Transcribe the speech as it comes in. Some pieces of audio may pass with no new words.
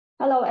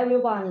Hello,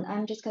 everyone.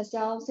 I'm Jessica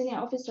Xiao, Senior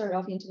Officer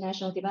of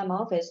International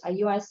Development Office at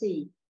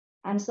UIC.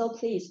 I'm so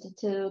pleased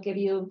to give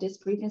you this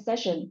briefing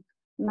session.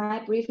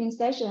 My briefing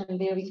session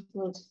will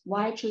include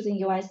why choosing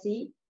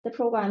UIC, the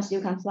programs you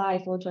can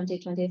apply for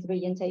 2023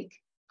 intake,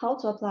 how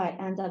to apply,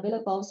 and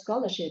available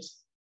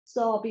scholarships.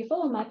 So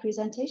before my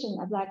presentation,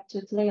 I'd like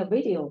to play a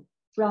video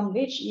from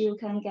which you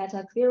can get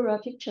a clearer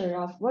picture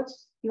of what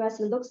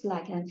UIC looks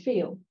like and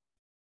feel.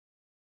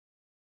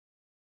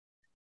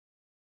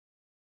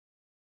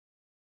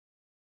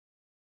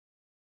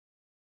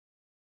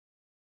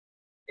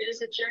 It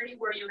is a journey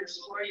where you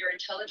explore your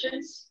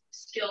intelligence,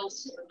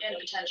 skills, and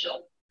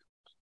potential.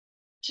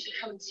 To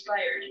become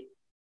inspired,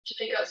 to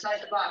think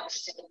outside the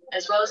box,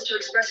 as well as to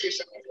express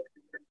yourself.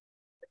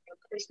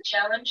 Face the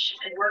challenge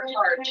and work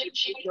hard to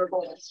achieve your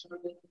goals.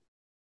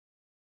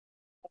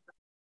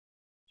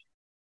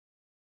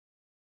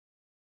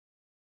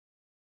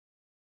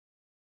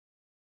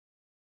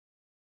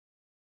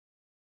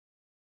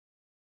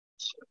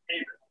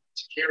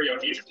 To carry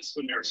out these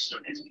disciplinary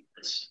studies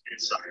in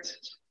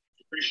sciences,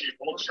 to appreciate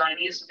both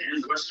Chinese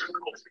and Western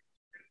culture,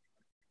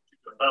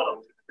 to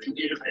develop, to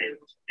innovate,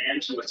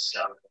 and to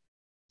excel.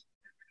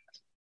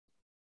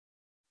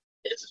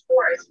 It is a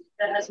forest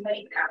that has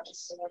many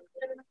paths.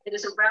 It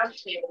is a round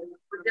table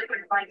where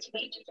different minds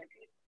meet.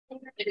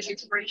 It is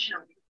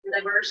inspirational,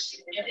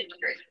 diverse, and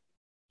integrated.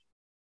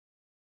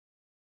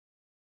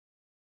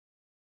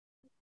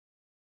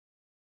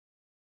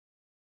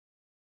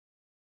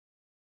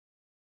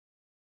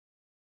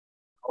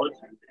 College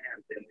and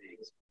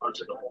these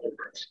onto the whole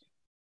person.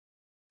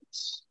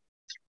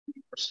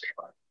 It's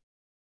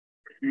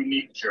a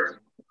unique journey.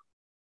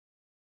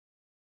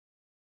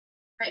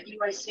 At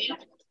UIC,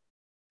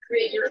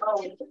 create your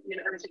own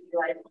university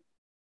life.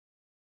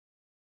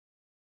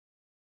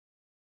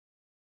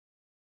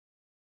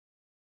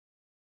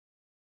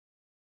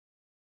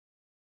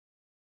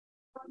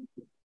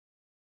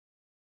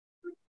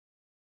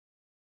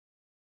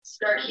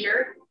 Start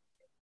here,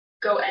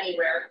 go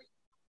anywhere.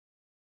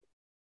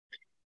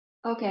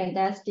 Okay,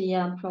 that's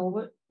the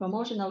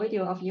promotional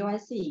video of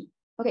UIC.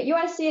 Okay,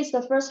 UIC is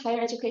the first higher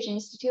education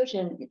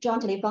institution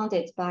jointly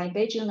founded by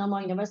Beijing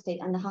Normal University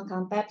and Hong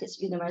Kong Baptist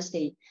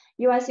University.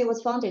 UIC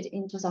was founded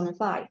in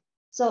 2005.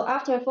 So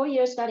after a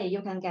 4-year study,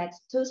 you can get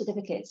 2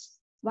 certificates.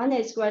 One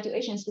is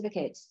graduation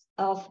certificate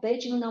of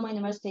Beijing Normal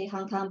University,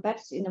 Hong Kong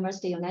Baptist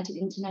University, United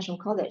International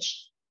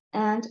College.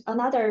 And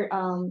another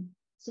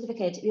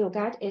certificate you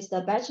get is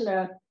the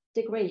bachelor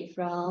degree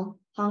from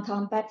Hong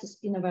Kong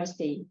Baptist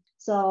University.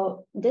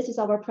 So this is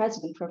our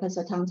president,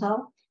 Professor Tang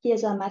Tao. He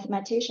is a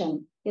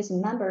mathematician. He's a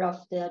member of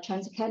the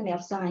Chinese Academy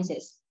of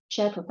Sciences,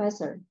 chair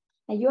professor.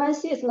 And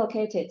UIC is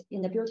located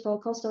in the beautiful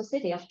coastal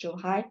city of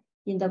Zhuhai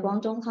in the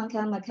Guangdong, Hong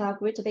Kong, Macau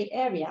Greater Bay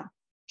Area.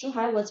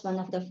 Zhuhai was one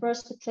of the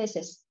first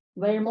places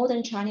where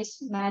modern Chinese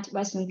met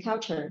Western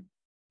culture.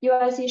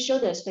 UIC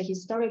showed us the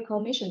historical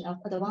mission of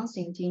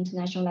advancing the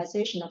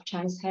internationalization of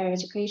Chinese higher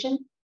education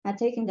and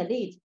taking the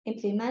lead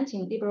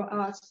implementing liberal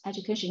arts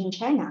education in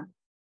China.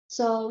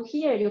 So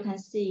here you can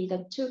see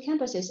the 2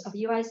 campuses of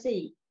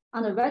UIC.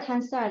 On the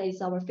right-hand side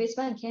is our Phase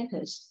 1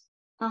 campus.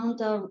 On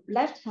the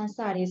left-hand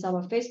side is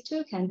our Phase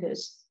 2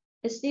 campus.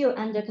 It's still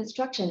under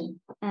construction,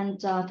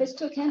 and Phase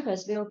 2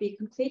 campus will be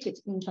completed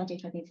in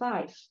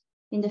 2025.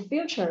 In the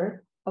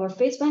future, our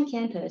Phase 1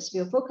 campus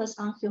will focus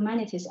on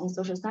humanities and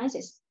social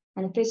sciences,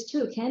 and Phase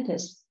 2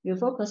 campus will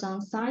focus on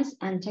science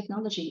and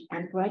technology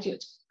and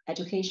graduate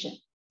education.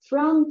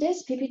 From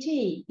this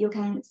PPT, you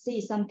can see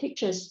some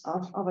pictures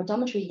of our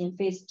dormitory in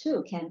Phase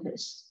 2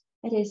 campus.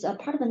 It is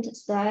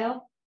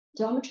apartment-style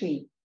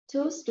dormitory.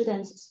 2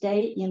 students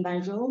stay in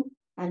 1 room,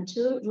 and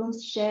 2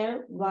 rooms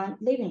share 1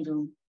 living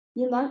room.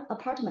 In 1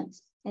 apartment,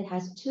 it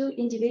has 2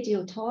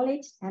 individual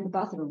toilets and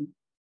bathroom.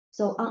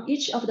 So on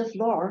each of the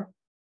floor,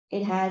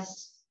 it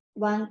has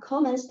 1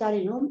 common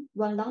study room,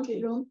 1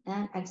 laundry room,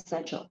 and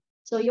etc.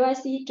 So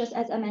UIC, just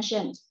as I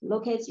mentioned,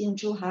 locates in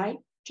Zhuhai.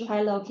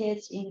 Zhuhai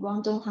locates in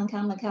Guangdong, Hong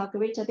Kong, Macau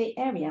Greater Bay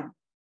Area.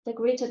 The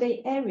Greater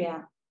Bay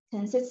Area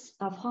consists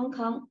of Hong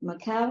Kong,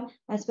 Macau,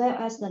 as well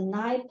as the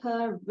 9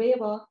 Pearl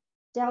River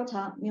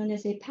Delta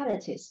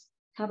municipalities,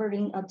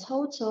 covering a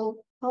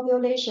total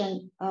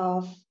population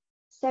of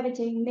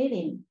 17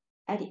 million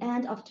at the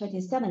end of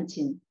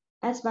 2017.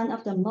 As one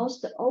of the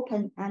most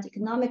open and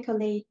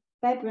economically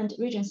vibrant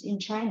regions in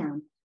China,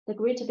 the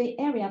Greater Bay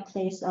Area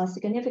plays a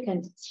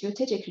significant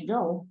strategic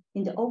role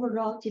in the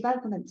overall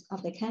development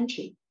of the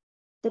country.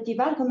 The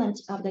development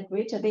of the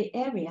Greater Bay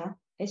Area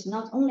is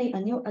not only a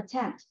new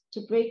attempt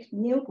to break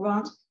new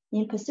ground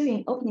in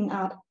pursuing opening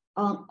up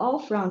on all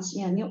fronts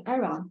in a new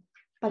era,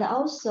 but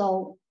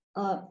also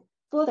a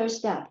further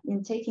step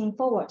in taking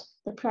forward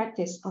the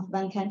practice of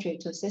 1 country,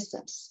 2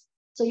 systems.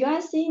 So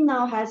UIC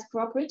now has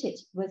cooperated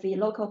with the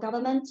local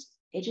government,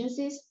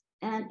 agencies,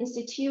 and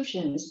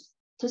institutions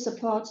to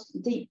support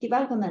the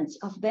development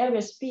of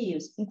various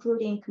fields,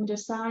 including computer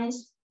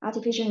science,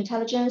 artificial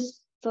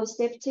intelligence, food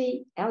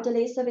safety,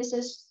 elderly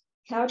services,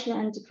 culture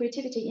and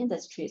creativity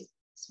industries,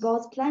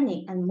 sports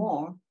planning, and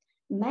more.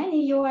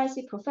 Many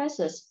UIC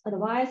professors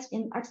advise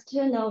in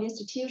external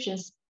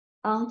institutions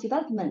on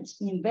development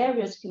in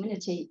various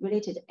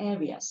community-related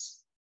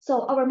areas.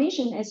 So our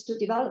mission is to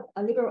develop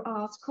a liberal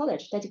arts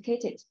college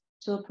dedicated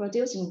to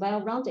producing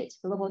well-rounded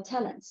global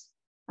talents.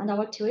 And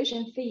our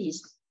tuition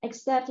fees,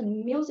 except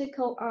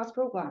musical arts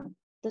program,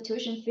 the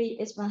tuition fee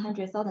is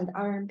 100,000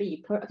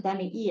 RMB per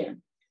academic year.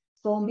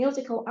 For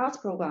musical arts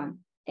program,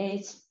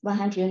 it's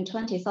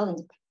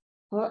 120,000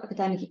 per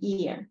academic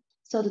year.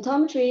 So the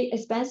dormitory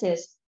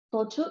expenses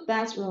for 2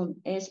 bedrooms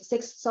is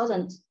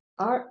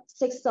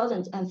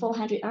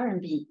 6,400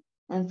 RMB,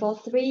 and for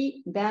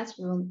 3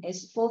 bedrooms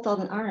is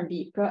 4,000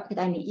 RMB per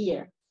academic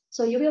year.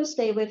 So you will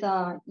stay with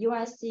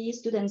UIC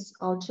students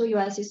or 2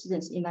 UIC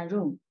students in one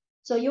room.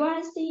 So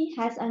UIC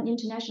has an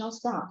international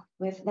staff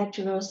with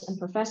lecturers and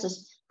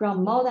professors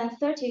from more than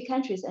 30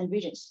 countries and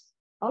regions.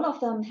 All of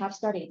them have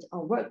studied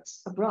or worked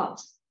abroad.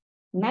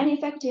 Many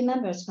faculty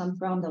members come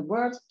from the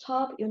world's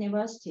top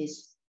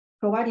universities,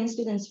 providing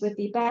students with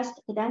the best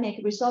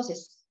academic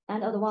resources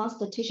and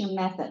advanced teaching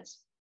methods.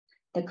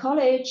 The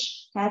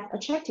college has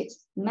attracted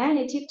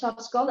many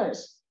tip-top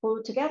scholars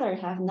who together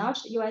have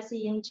notched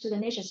UIC into the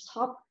nation's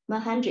top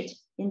 100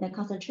 in the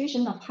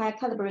concentration of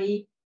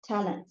high-caliber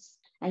talents.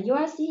 And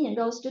UIC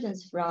enrolls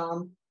students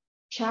from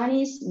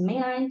Chinese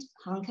mainland,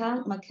 Hong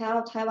Kong,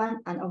 Macau,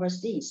 Taiwan, and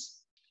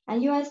overseas.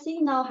 And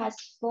UIC now has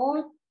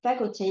 4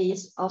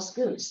 faculties of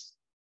schools.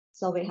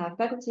 So we have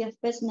Faculty of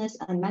Business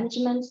and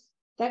Management,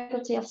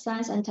 Faculty of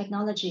Science and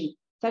Technology,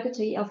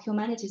 Faculty of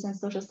Humanities and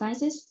Social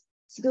Sciences,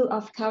 School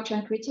of Culture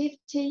and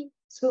Creativity,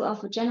 School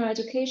of General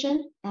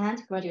Education,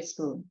 and Graduate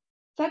School.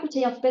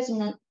 Faculty of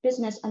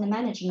Business and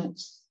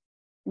Management.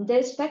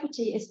 This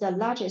faculty is the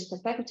largest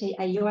faculty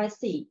at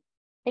UIC.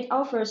 It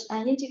offers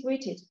an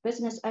integrated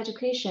business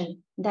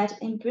education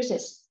that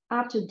embraces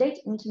up-to-date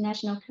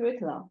international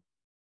curricula,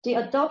 the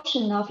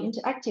adoption of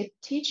interactive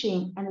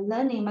teaching and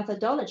learning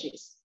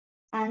methodologies,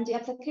 and the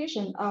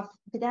application of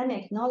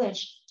academic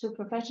knowledge to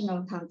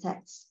professional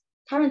contexts.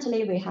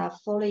 Currently, we have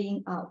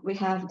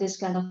this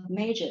kind of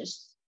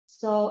majors.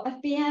 So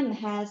FBM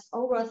has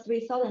over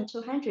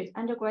 3,200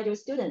 undergraduate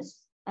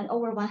students and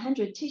over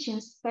 100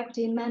 teaching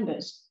faculty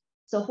members,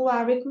 so who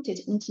are recruited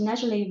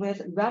internationally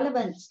with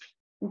relevant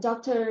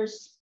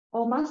doctor's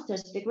or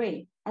master's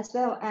degree, as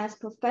well as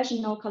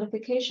professional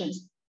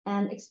qualifications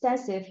and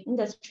extensive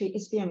industry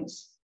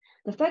experience.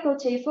 The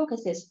faculty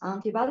focuses on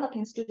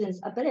developing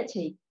students'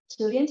 ability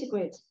to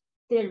integrate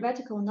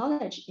theoretical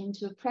knowledge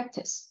into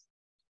practice.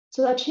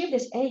 To achieve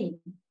this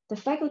aim, the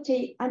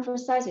faculty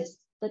emphasizes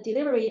the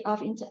delivery of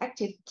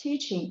interactive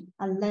teaching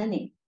and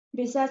learning,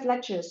 besides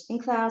lectures,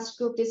 in-class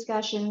group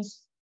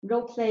discussions,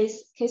 role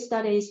plays, case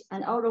studies,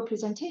 and oral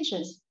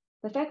presentations.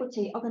 The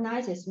faculty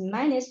organizes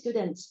many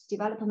students'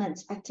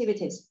 development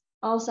activities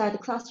outside the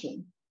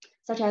classroom,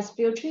 such as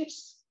field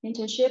trips,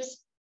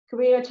 internships,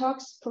 career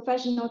talks,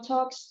 professional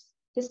talks,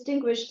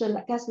 distinguished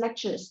guest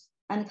lectures,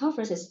 and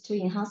conferences to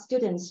enhance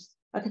students'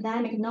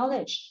 academic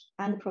knowledge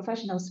and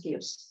professional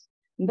skills.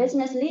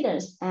 Business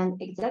leaders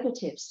and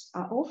executives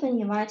are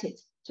often invited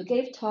to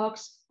give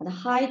talks at a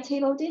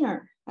high-table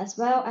dinner, as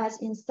well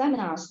as in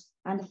seminars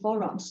and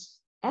forums.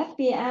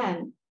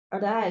 FBM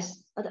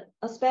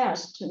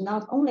aspires to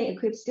not only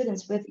equip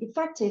students with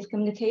effective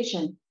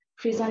communication,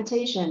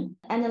 presentation,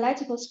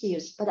 analytical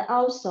skills, but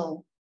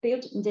also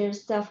build their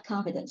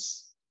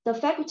self-confidence. The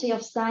Faculty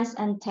of Science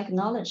and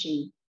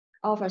Technology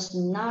offers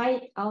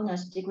 9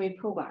 honors degree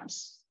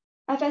programs.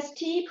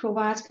 FST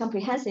provides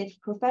comprehensive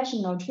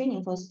professional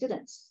training for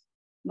students,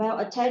 while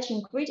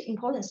attaching great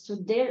importance to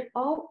their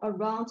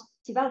all-around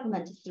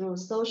development through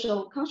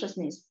social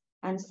consciousness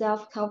and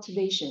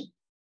self-cultivation.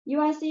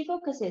 UIC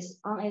focuses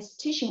on its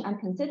teaching and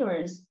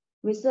considers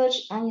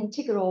research an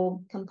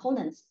integral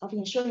component of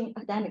ensuring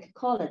academic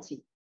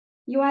quality.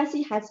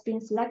 UIC has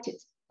been selected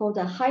for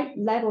the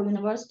High-Level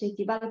University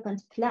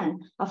Development Plan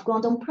of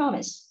Guangdong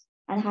Province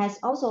and has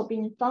also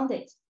been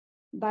funded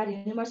by the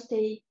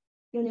University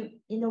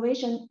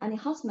Innovation and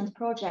Enhancement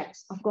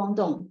Projects of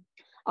Guangdong.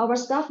 Our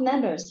staff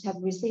members have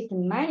received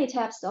many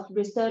types of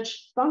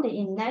research funding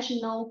in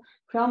national,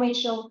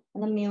 provincial,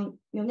 and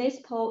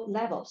municipal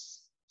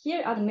levels.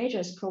 Here are the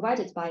measures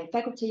provided by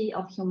Faculty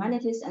of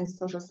Humanities and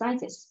Social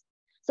Sciences.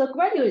 So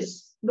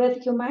graduates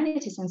with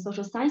Humanities and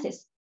Social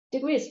Sciences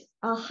degrees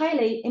are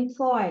highly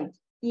employed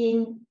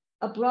in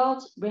a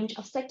broad range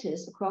of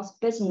sectors across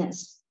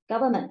business,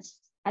 government,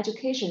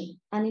 education,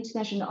 and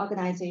international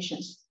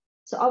organizations.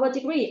 So our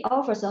degree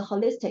offers a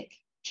holistic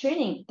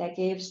training that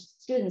gives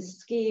students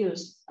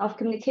skills of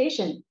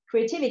communication,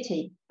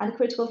 creativity, and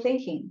critical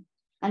thinking,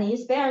 and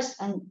inspires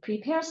and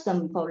prepares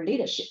them for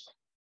leadership.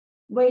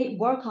 We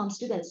welcome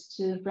students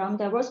from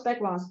diverse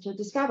backgrounds to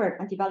discover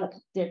and develop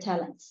their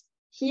talents.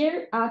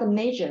 Here are the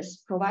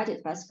majors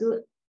provided by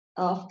School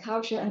of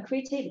Culture and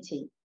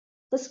Creativity.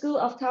 The School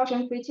of Culture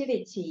and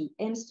Creativity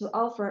aims to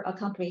offer a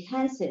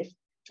comprehensive,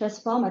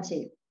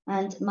 transformative,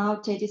 and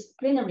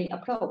multidisciplinary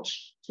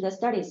approach to the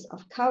studies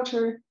of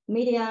culture,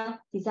 media,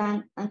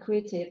 design, and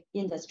creative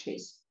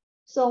industries.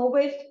 So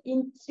with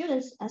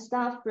students and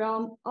staff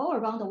from all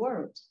around the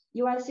world,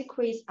 UIC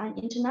creates an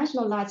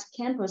internationalized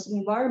campus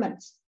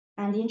environment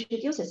and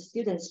introduces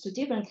students to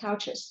different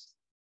cultures.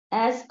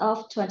 As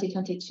of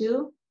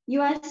 2022,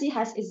 UIC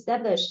has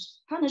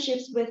established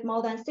partnerships with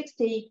more than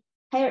 60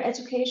 higher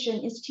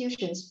education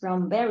institutions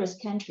from various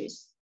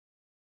countries,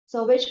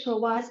 so which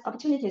provides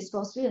opportunities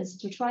for students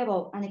to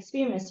travel and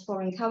experience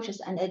foreign cultures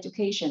and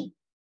education.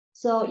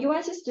 So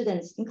UIC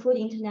students,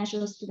 including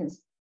international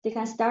students, they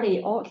can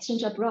study or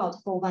exchange abroad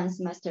for 1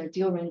 semester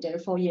during their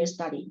 4-year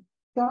study.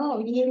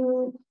 So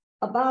in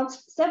about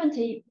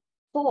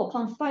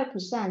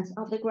 74.5%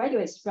 of the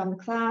graduates from the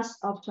class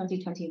of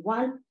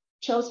 2021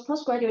 chose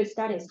postgraduate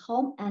studies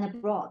home and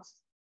abroad,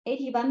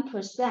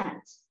 81%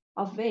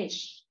 of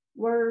which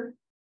were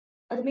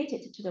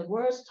admitted to the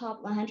world's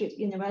top 100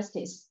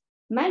 universities.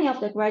 Many of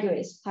the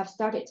graduates have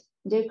started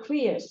their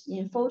careers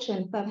in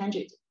Fortune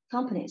 500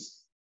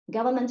 companies,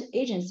 government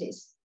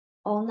agencies,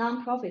 or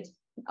non-profit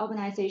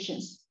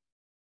organizations.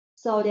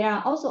 So there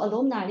are also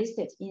alumni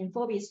listed in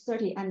Forbes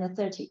 30 under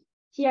 30.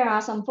 Here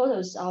are some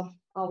photos of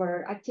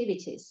our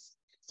activities.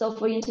 So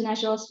for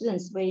international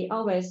students, we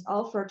always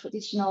offer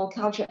traditional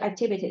culture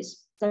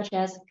activities such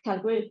as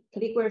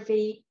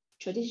calligraphy,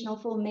 traditional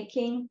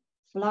filmmaking,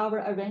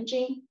 flower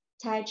arranging,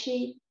 tai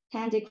chi,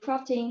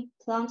 handicrafting,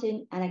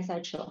 planting, and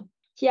etc.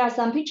 Here are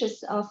some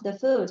pictures of the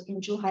food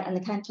in Zhuhai and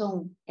the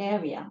Canton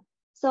area.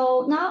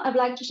 So now I'd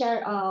like to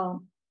share a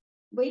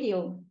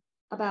video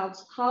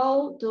about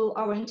how do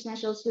our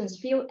international students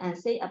feel and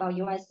say about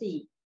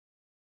UIC.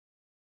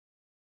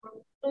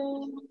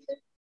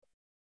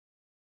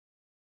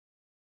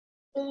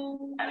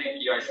 I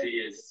think UIC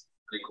is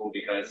really cool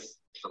because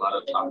there's a lot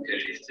of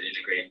opportunities to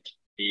integrate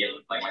me,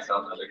 like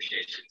myself, and other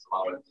exchange students,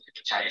 along with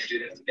Chinese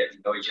students, to get to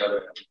know each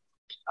other,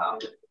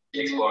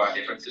 explore our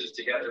differences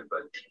together,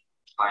 but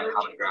find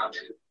common ground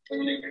to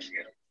integrate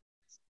together.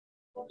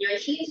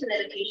 UIC is an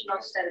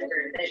educational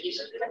center that gives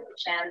students a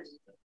chance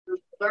to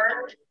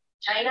learn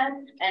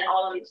China and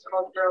all of its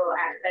cultural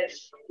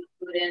aspects,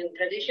 including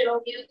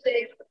traditional music,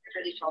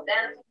 traditional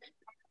dance,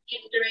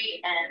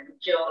 history, and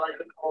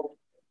geological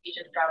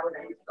region travel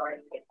and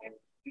historic.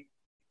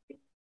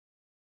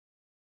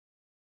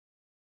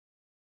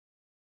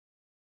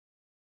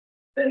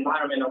 The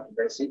environment of the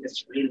university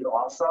is really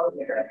awesome.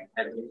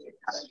 And music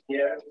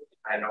here,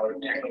 and our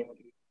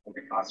technology in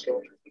the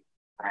classroom,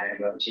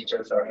 and the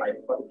teachers are highly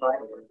qualified.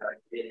 I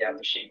really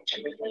appreciate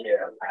to be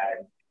here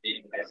and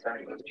being my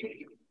study with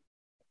you.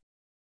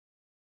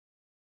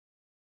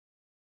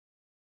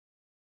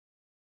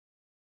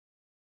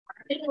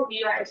 I think with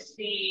UIC,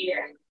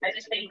 I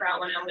just think about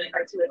when I went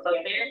to the club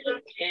there,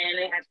 and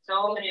they had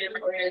so many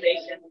different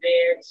organizations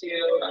there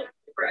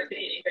for us to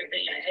get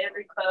everything. And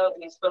every club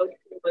we spoke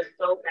to was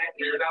so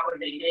passionate about what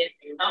they did,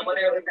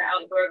 whether it was the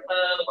outdoor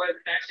club or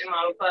the fashion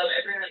model club.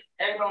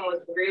 Everyone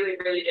was really,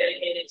 really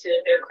dedicated to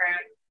their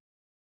craft.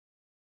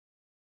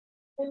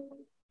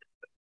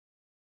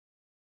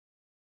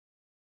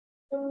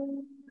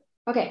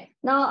 Okay,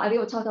 now I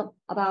will talk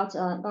about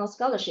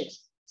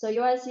scholarships. So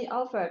UIC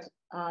offered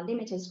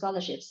limited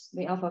scholarships.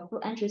 We offer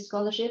full entry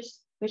scholarships,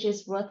 which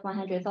is worth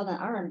 100,000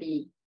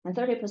 RMB, and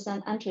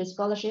 30% entry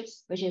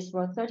scholarships, which is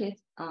worth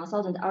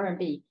 30,000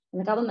 RMB,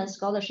 and government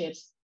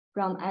scholarships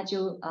from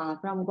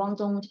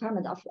Guangdong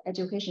Department of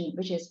Education,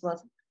 which is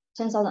worth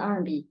 10,000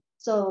 RMB.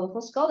 So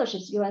for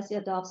scholarships, UIC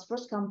adopts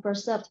first come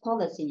first served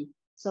policy.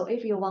 So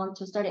if you want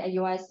to study at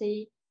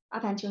UIC,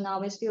 up until now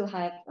we still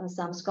have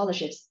some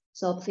scholarships.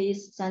 So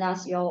please send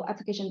us your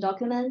application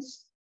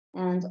documents,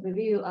 and we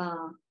will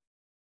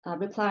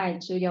reply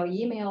to your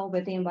email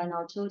within 1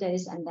 or 2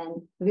 days, and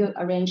then we will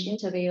arrange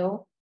interview,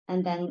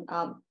 and then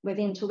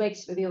within 2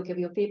 weeks we will give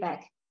you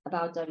feedback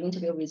about the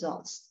interview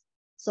results.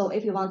 So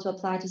if you want to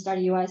apply to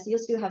study UIC, you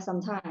still have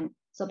some time.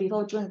 So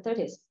before June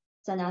 30th,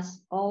 send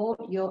us all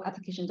your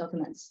application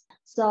documents.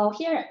 So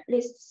here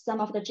lists some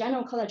of the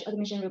general college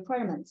admission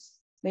requirements.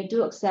 We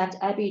do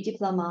accept IB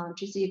diploma,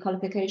 GCE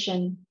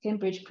qualification,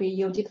 Cambridge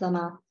pre-U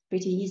diploma,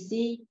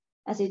 BTEC,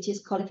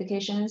 SAT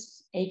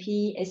qualifications,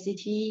 AP,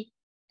 ACT,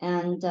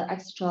 and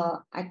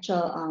extra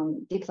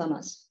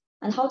diplomas.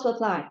 And how to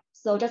apply?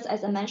 So just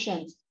as I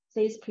mentioned,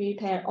 please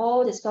prepare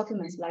all these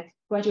documents like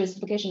graduate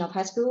certification of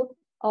high school,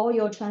 all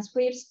your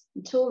transcripts,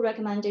 2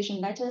 recommendation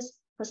letters,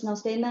 personal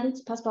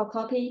statement, passport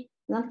copy,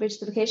 language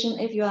certification.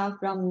 If you are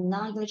from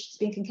non-English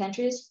speaking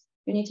countries,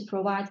 you need to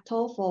provide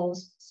TOEFL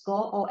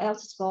score or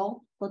IELTS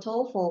score. For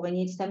TOEFL, we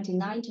need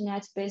 79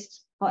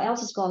 internet-based or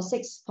IELTS score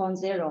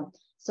 6.0.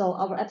 So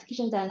our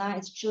application deadline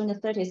is June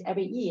 30th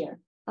every year.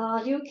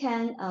 You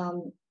can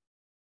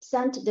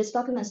send these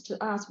documents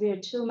to us via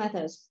 2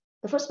 methods.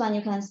 The first one,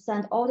 you can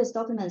send all these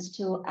documents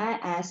to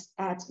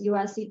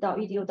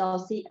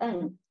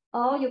is@uic.edu.cn,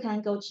 or you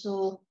can go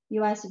to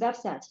UIC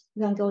website.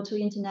 You can go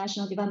to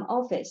International Development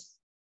Office.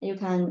 You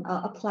can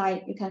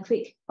apply. You can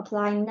click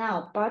Apply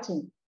Now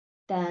button.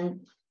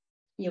 Then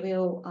you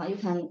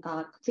can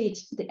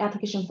complete the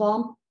application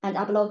form and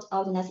upload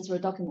all the necessary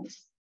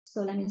documents.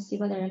 So let me see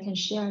whether I can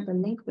share the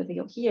link with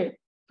you here.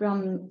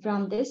 From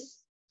this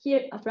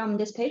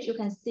page, you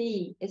can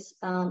see it's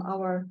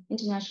our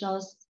international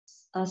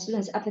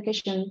students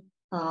application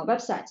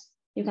website.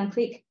 You can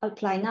click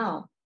Apply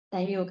Now.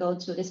 then you go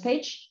to this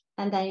page,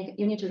 and then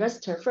you need to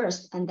register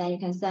first, and then you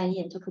can sign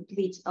in to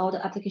complete all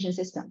the application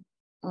system.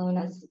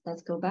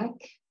 Let's go back.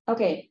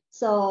 Okay,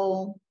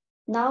 so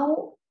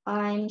now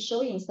I'm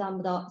showing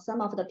some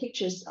of the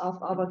pictures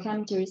of our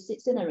chemistry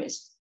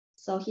sceneries.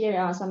 So here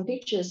are some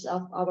pictures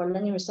of our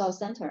Learning Resource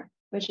Center,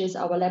 which is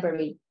our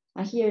library.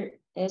 And here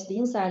is the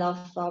inside of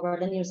our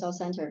Learning Resource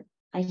Center.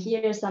 And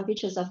here are some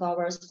pictures of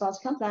our sports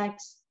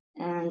complex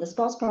and the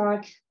sports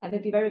park. I will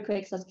be very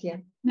quick,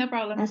 Saskia. No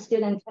problem. And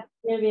student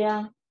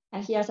area.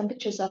 And here are some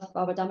pictures of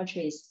our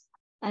dormitories.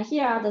 And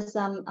here are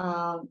some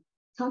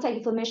contact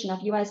information of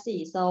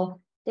UIC.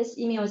 So this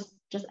email is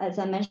just as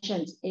I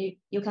mentioned,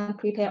 you can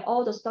prepare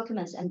all those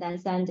documents and then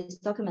send these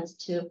documents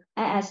to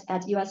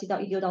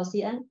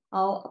is@uic.edu.cn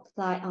or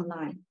apply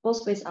online.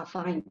 Both ways are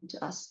fine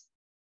to us.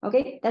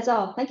 Okay, that's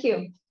all. Thank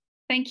you.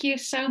 Thank you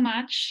so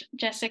much,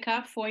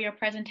 Jessica, for your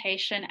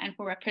presentation and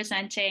for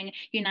representing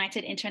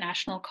United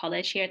International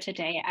College here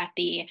today at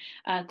the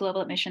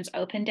Global Admissions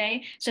Open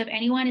Day. So if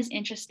anyone is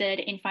interested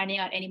in finding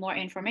out any more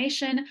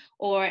information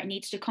or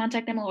needs to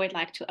contact them or would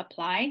like to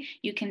apply,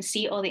 you can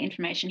see all the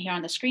information here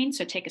on the screen.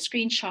 So take a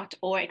screenshot,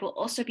 or it will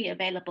also be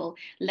available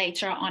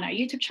later on our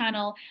YouTube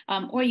channel,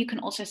 or you can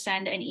also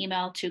send an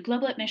email to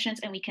Global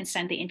Admissions and we can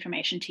send the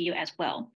information to you as well.